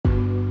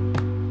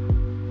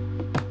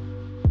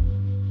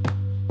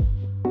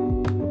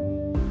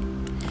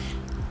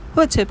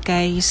What's up,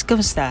 guys?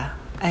 Kamusta?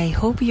 I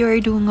hope you are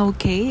doing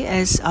okay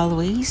as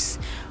always.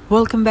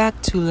 Welcome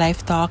back to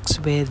Life Talks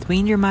with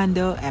Wayne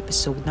Romando,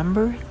 episode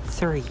number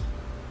 3.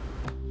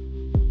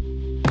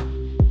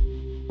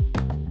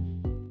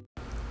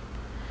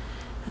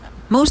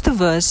 Most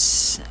of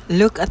us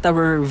look at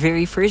our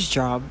very first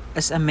job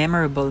as a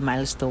memorable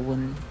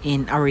milestone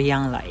in our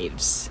young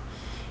lives.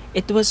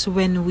 It was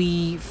when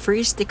we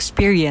first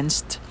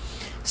experienced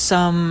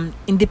some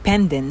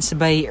independence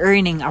by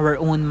earning our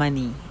own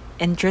money,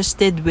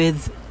 entrusted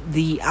with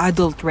the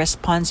adult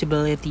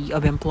responsibility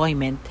of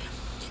employment,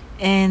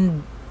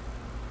 and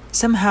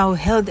somehow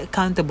held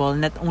accountable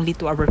not only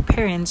to our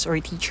parents or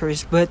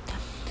teachers but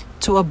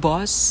to a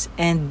boss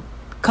and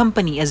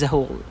company as a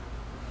whole.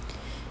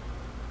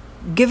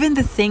 Given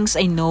the things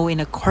I know in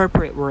a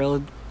corporate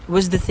world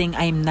was the thing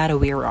I am not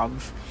aware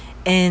of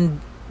and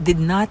did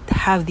not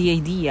have the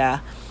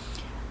idea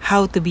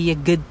how to be a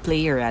good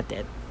player at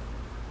it.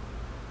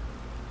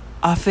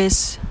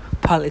 Office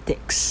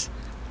politics.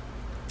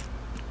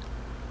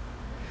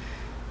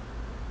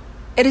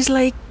 It is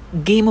like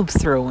Game of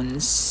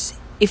Thrones.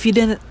 If you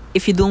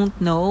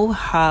don't know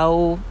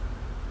how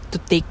to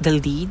take the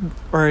lead,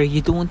 or you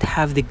don't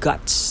have the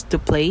guts to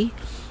play,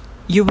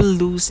 you will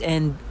lose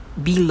and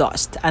be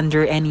lost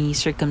under any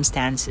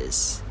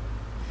circumstances.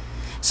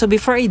 So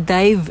before I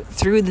dive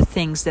through the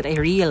things that I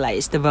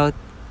realized about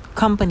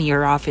company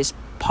or office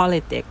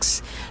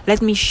politics,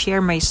 let me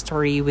share my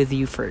story with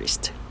you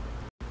first.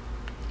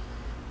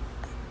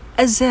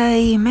 As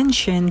I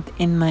mentioned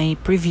in my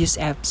previous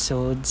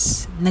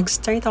episodes,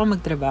 nag-start ako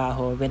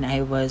magtrabaho when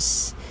I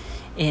was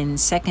in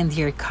second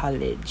year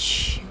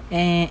college.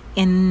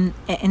 In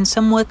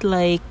somewhat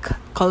like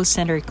call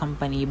center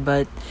company,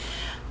 but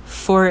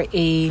for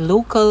a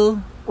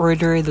local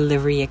order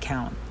delivery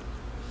account.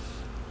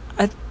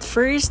 At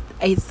first,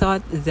 I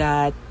thought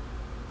that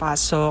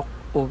pasok,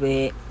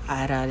 uwi,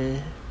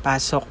 aral,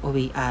 pasok,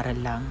 uwi, aral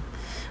lang.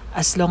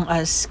 As long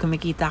as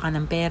kumikita ka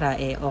ng pera,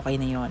 okay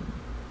na yon.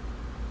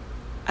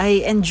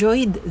 I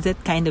enjoyed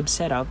that kind of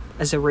setup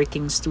as a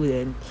working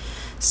student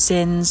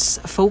since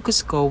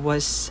focus ko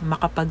was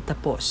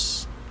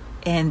makapagtapos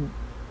and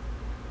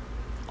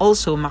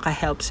also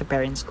makahelp sa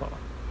parents ko.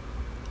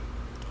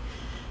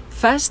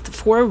 Fast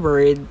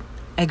forward,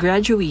 I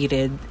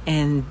graduated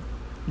and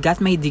got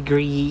my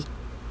degree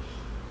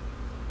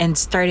and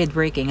started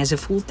working as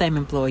a full-time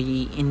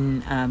employee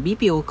in a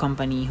BPO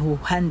company who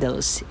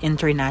handles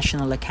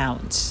international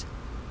accounts.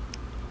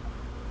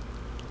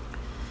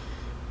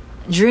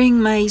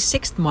 During my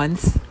 6th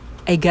month,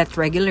 I got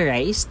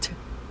regularized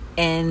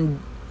and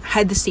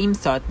had the same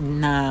thought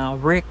na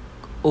work,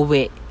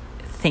 uwi,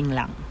 thing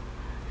lang.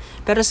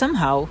 Pero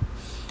somehow,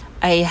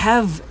 I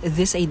have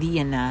this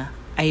idea na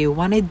I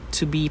wanted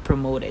to be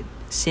promoted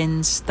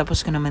since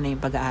tapos ko naman na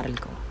yung pag-aaral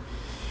ko.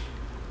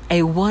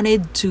 I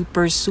wanted to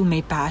pursue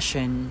my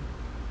passion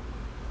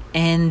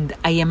and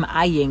I am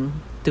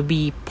eyeing to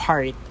be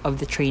part of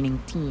the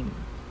training team.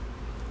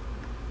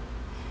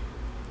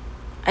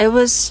 I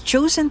was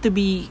chosen to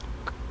be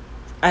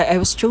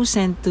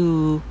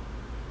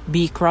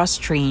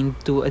cross-trained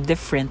to a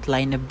different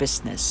line of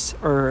business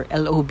or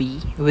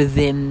LOB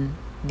within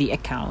the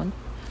account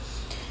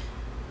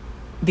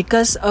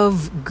because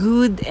of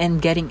good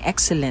and getting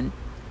excellent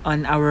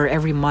on our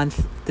every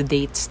month to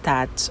date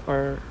stats,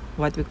 or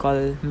what we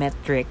call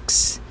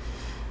metrics.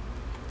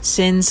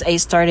 Since I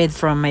started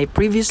from my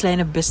previous line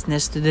of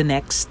business to the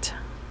next,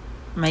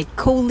 my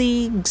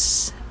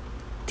colleagues,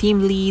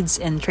 team leads,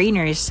 and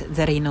trainers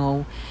that I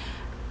know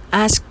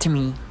asked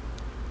me,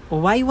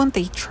 why won't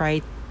I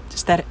try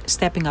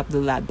stepping up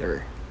the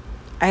ladder?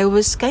 I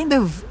was kind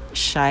of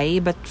shy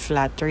but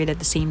flattered at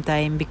the same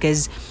time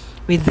because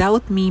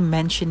without me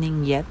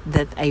mentioning yet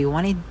that I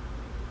wanted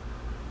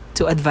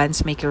to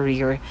advance my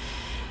career,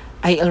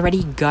 I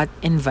already got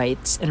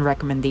invites and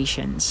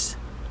recommendations.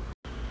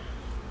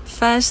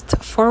 Fast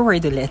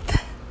forward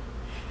ulit.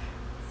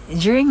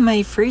 During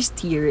my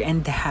first year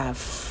and a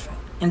half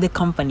in the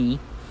company,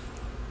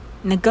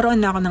 nagkaroon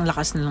na ako ng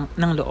lakas ng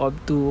loob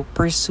to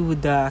pursue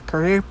the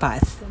career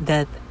path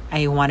that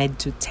I wanted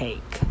to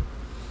take.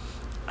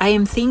 I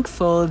am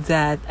thankful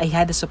that I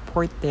had a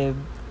supportive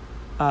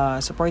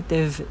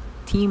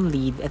team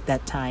lead at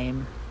that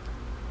time.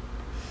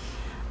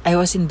 I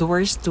was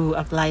endorsed to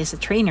apply as a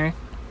trainer.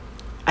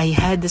 I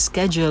had the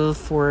schedule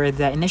for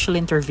the initial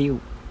interview.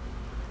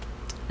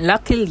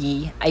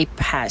 Luckily, I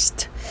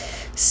passed.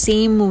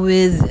 Same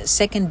with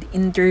second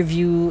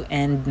interview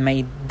and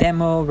my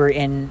demo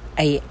wherein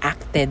I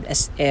acted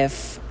as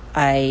if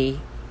I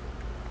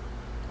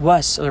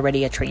was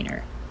already a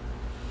trainer.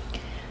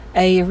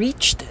 I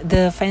reached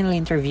the final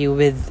interview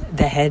with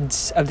the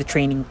heads of the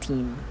training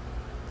team.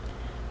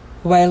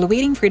 While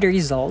waiting for the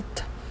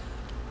result,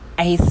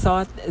 I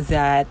thought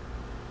that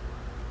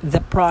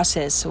the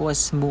process was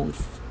smooth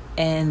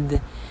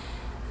and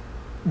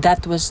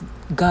that was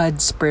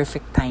God's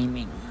perfect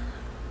timing.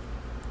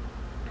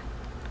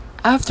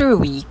 After a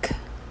week,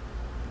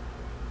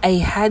 I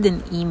had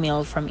an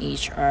email from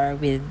HR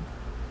with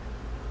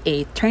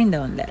a turn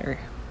down letter.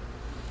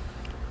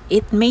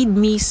 It made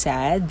me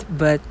sad,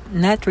 but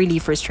not really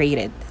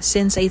frustrated,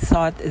 since I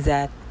thought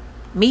that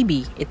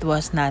maybe it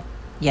was not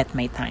yet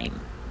my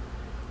time.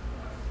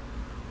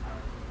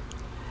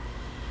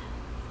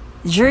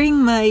 During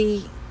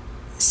my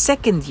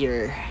second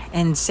year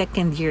and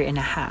second year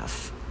and a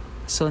half,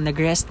 so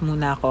nag-rest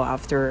muna ako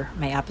after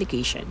my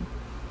application.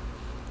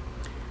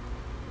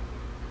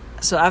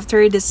 So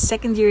after the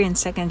second year and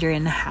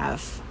a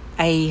half,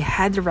 I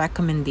had a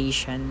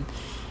recommendation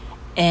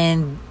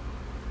and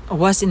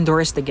was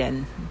endorsed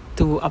again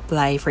to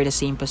apply for the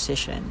same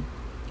position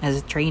as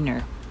a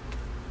trainer.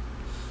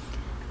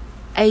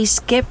 I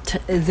skipped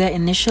the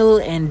initial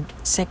and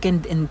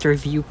second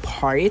interview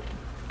part.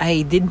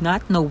 I did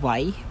not know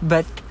why,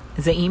 but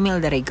the email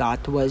that I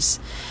got was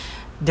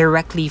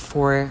directly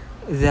for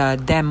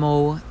the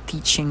demo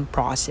teaching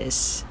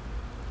process.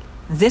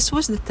 This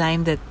was the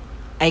time that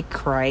I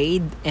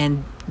cried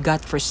and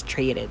got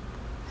frustrated.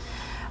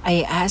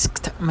 I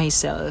asked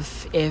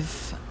myself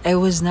if I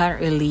was not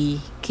really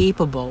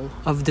capable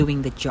of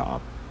doing the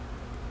job.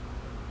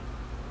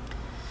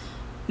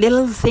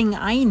 Little thing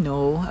I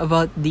know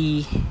about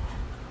the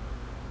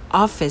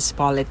office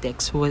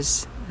politics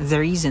was the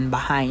reason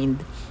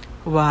behind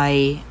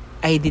why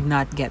I did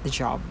not get the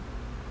job.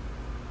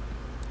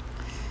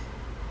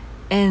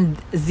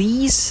 And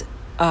these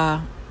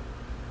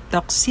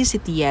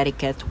toxicity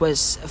etiquette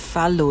was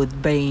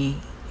followed by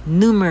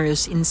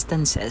numerous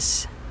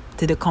instances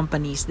to the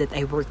companies that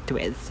I worked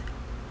with.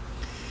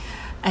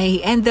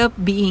 I end up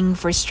being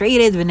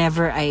frustrated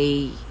whenever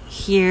I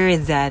hear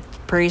that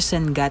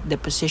person got the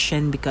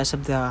position because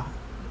of the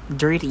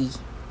dirty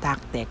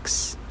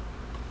tactics.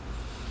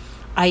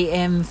 I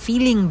am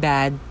feeling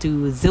bad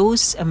to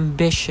those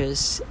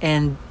ambitious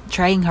and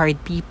trying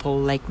hard people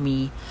like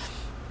me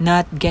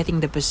not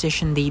getting the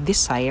position they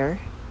desire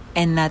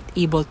and not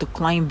able to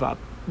climb up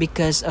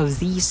because of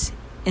these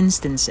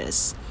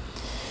instances.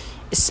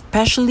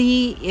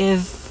 Especially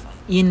if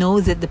you know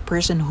that the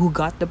person who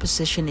got the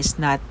position is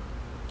not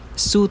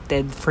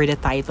suited for the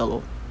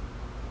title.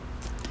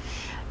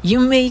 You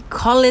may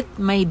call it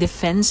my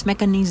defense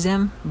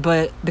mechanism,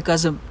 but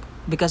because of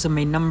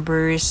my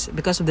numbers,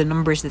 because of the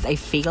numbers that I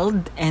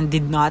failed and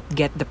did not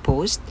get the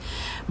post.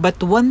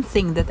 But one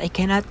thing that I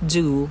cannot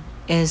do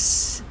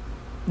is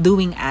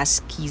doing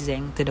ass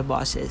kissing to the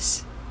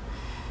bosses.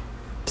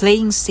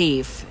 Playing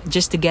safe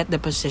just to get the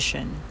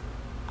position.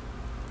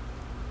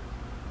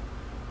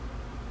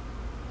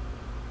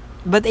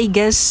 But I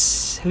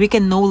guess we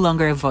can no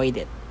longer avoid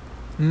it.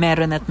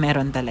 Meron at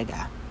meron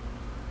talaga.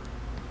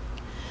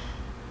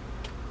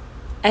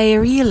 I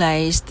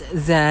realized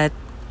that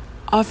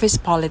office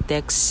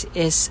politics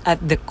is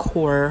at the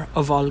core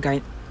of all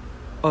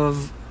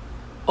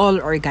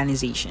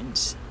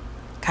organizations.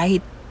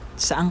 Kahit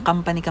saang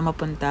company ka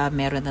mapunta,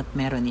 meron at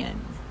meron yan.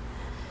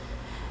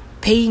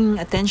 Paying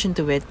attention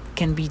to it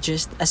can be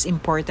just as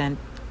important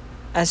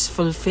as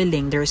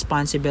fulfilling the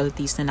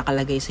responsibilities na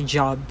nakalagay sa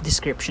job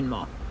description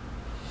mo.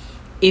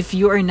 If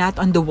you are not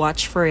on the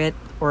watch for it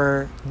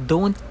or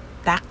don't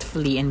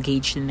tactfully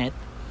engage in it,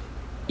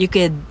 you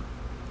could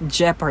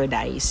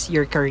jeopardize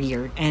your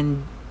career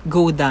and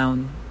go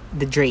down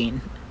the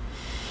drain.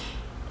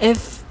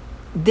 If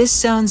this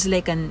sounds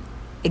like an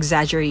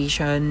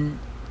exaggeration,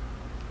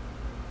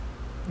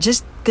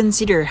 just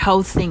consider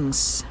how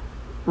things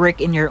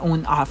work in your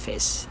own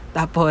office.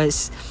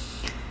 Tapos,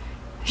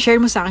 share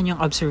mo sa akin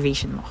yung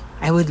observation mo.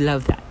 I would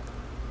love that.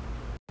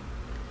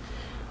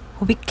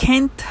 We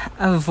can't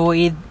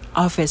avoid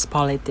office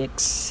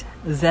politics.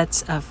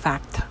 That's a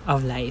fact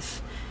of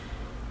life.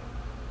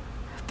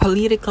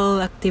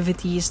 Political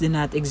activities do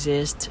not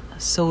exist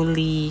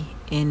solely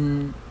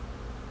in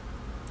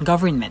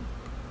government.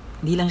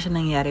 Hindi lang siya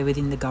nangyayari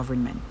within the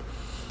government.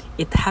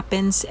 It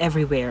happens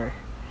everywhere.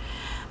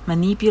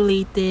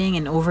 Manipulating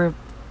and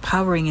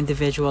overpowering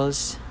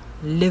individuals,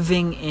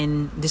 living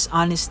in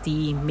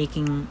dishonesty,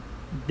 making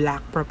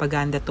black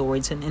propaganda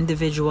towards an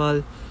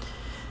individual,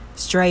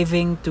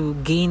 striving to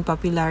gain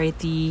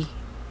popularity,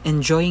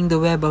 enjoying the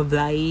web of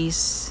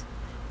lies,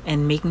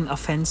 and making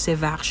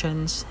offensive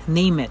actions,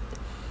 name it.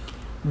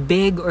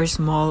 Big or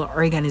small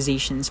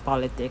organizations'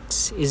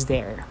 politics is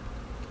there.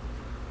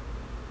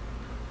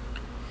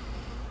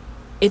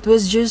 It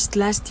was just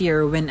last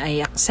year when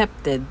I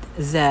accepted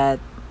that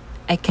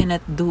I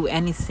cannot do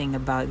anything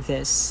about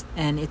this,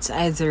 and it's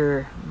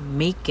either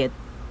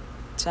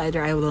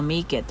I will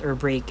make it or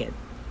break it.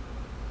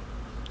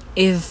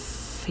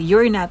 If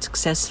you're not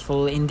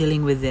successful in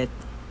dealing with it,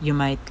 you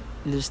might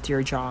lose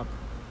your job.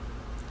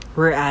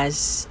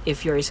 Whereas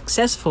if you're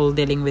successful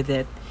dealing with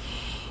it,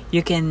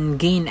 you can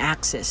gain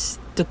access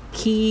to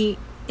key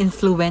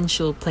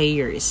influential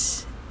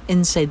players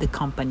inside the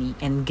company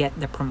and get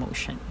the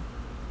promotion.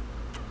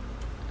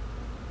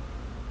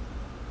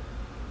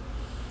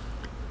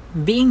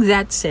 Being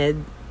that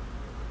said,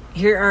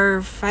 here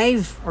are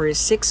 5 or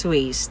 6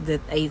 ways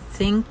that I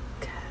think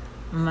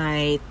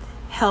might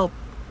help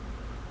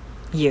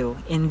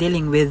you in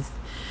dealing with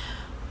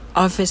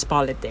office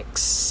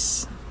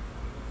politics.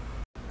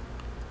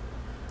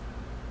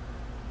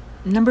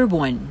 Number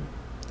 1,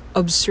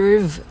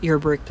 Observe your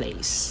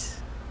workplace.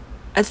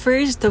 At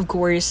first, of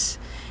course,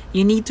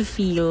 you need to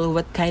feel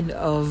what kind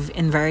of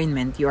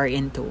environment you are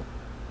into,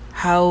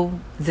 how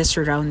the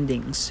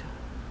surroundings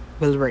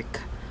will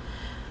work.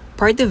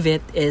 Part of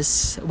it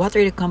is what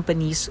are the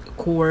company's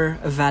core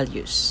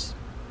values,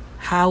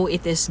 how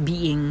it is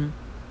being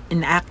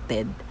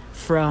enacted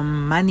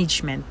from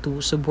management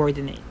to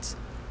subordinates.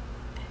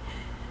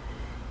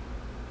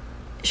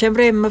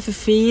 Siyempre,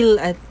 mafe-feel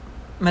at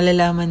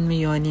malalaman mo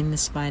yon in the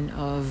span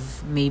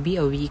of maybe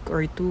a week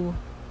or two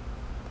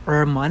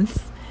or a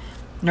month.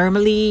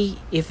 Normally,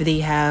 if they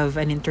have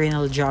an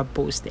internal job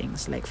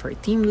postings, like for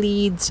team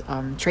leads,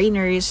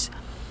 trainers,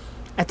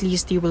 at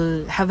least you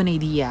will have an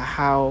idea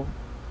how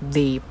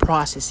they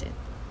process it.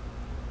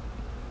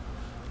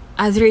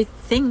 Other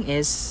thing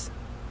is,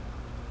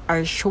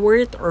 are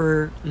short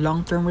or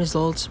long-term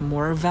results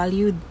more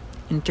valued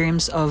in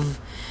terms of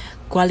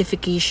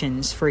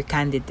qualifications for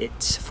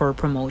candidates for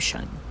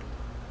promotion?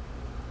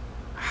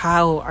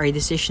 How are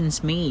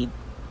decisions made?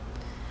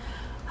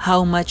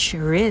 How much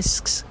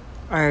risks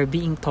are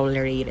being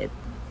tolerated?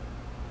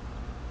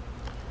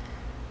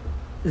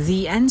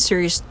 The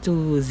answers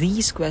to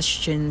these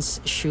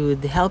questions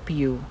should help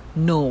you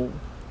know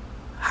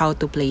how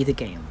to play the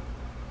game.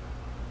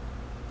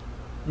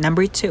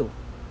 Number 2,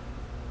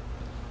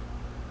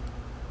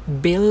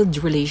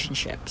 build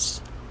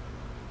relationships.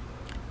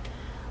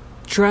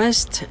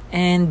 Trust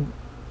and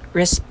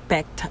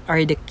respect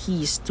are the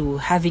keys to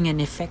having an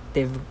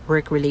effective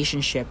work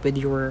relationship with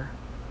your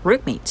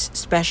workmates,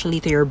 especially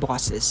to your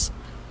bosses.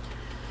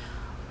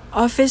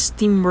 Office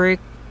teamwork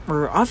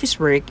or office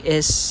work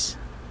is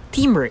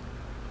teamwork.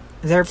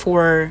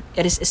 Therefore,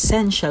 it is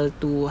essential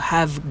to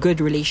have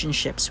good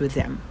relationships with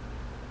them.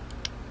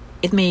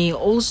 It may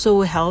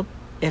also help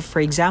if, for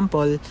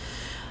example,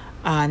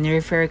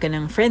 nirefer ka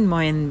ng friend mo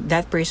and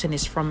that person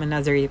is from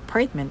another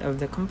department of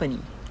the company.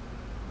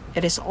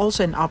 It is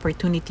also an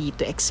opportunity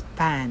to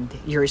expand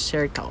your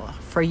circle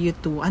for you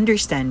to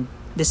understand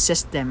the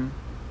system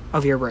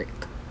of your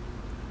work.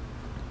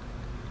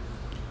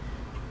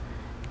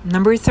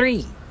 Number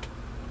 3,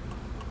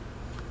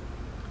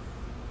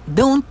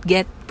 don't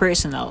get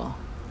personal.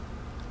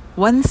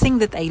 One thing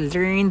that I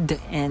learned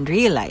and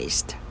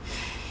realized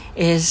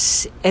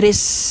is it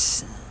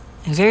is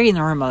very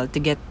normal to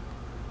get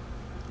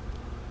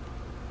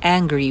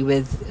angry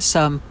with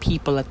some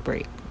people at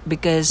work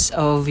because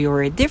of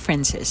your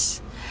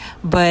differences.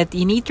 But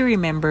you need to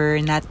remember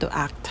not to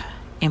act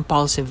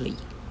impulsively.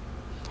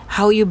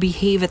 How you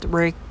behave at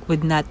work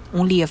would not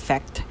only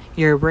affect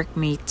your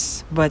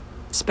workmates, but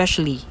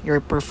especially your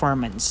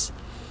performance.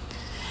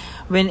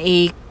 When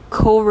a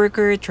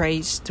coworker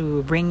tries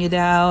to bring you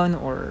down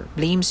or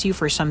blames you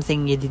for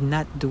something you did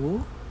not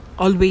do,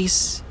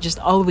 always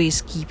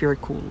keep your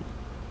cool.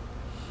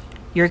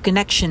 Your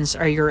connections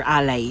are your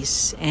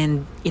allies,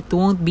 and it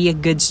won't be a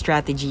good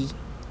strategy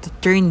to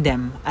turn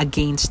them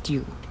against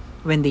you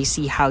when they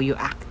see how you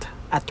act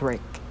at work.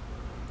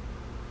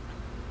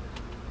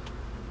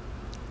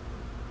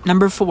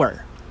 Number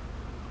 4,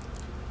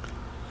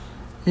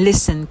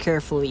 listen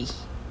carefully.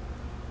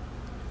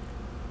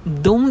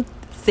 Don't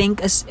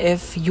think as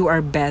if you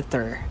are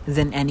better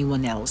than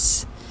anyone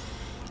else.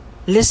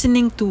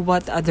 Listening to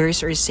what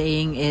others are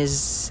saying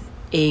is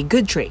a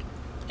good trait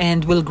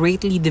and will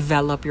greatly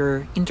develop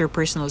your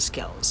interpersonal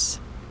skills.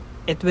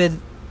 It will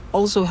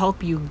also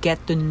help you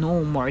get to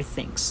know more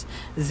things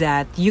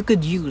that you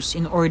could use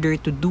in order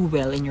to do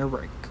well in your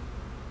work.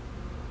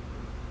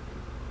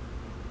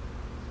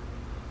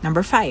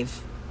 Number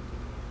 5,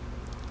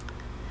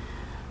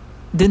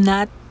 do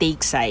not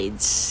take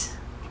sides.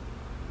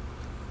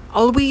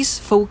 Always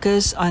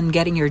focus on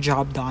getting your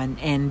job done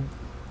and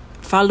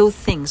follow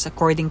things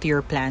according to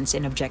your plans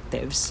and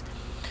objectives.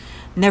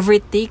 Never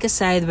take a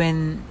side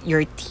when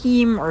your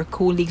team or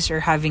colleagues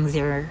are having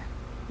their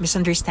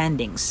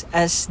misunderstandings,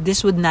 as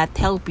this would not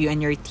help you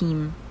and your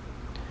team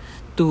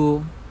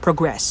to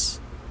progress.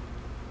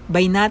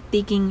 By not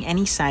taking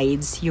any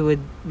sides, you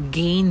would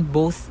gain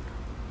both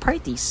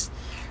parties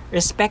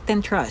respect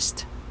and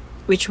trust,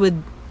 which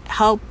would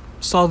help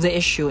solve the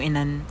issue in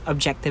an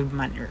objective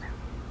manner.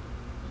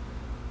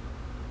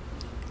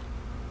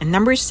 And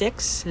number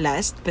 6,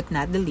 last but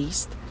not the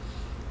least,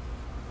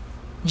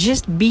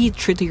 just be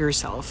true to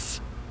yourself.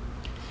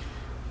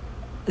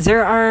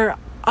 There are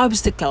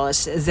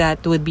obstacles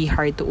that would be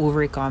hard to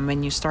overcome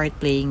when you start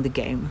playing the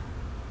game.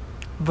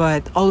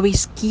 But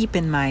always keep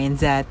in mind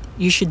that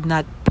you should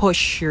not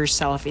push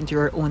yourself into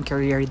your own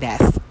career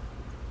death.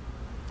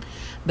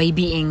 By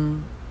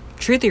being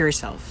true to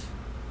yourself,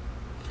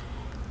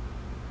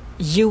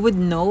 you would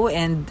know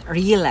and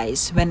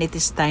realize when it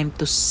is time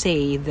to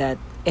say that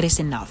it is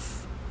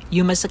enough.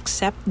 You must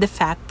accept the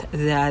fact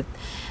that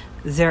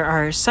there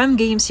are some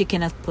games you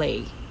cannot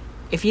play.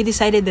 If you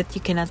decided that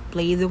you cannot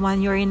play the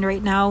one you're in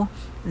right now,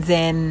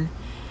 then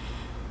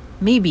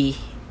maybe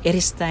it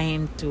is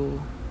time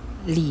to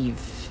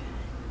leave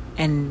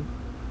and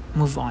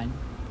move on.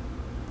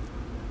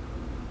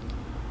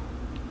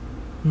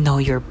 Know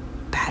your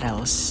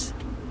battles.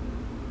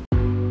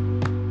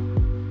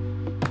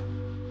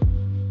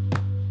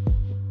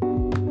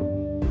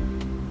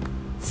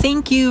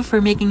 Thank you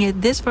for making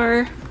it this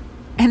far.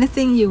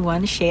 Anything you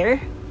want to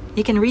share?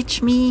 You can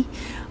reach me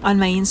on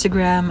my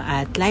Instagram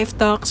at Life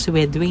Talks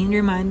with Dwayne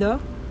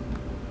Romando.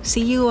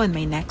 See you on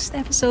my next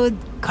episode.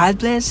 God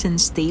bless and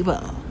stay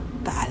well.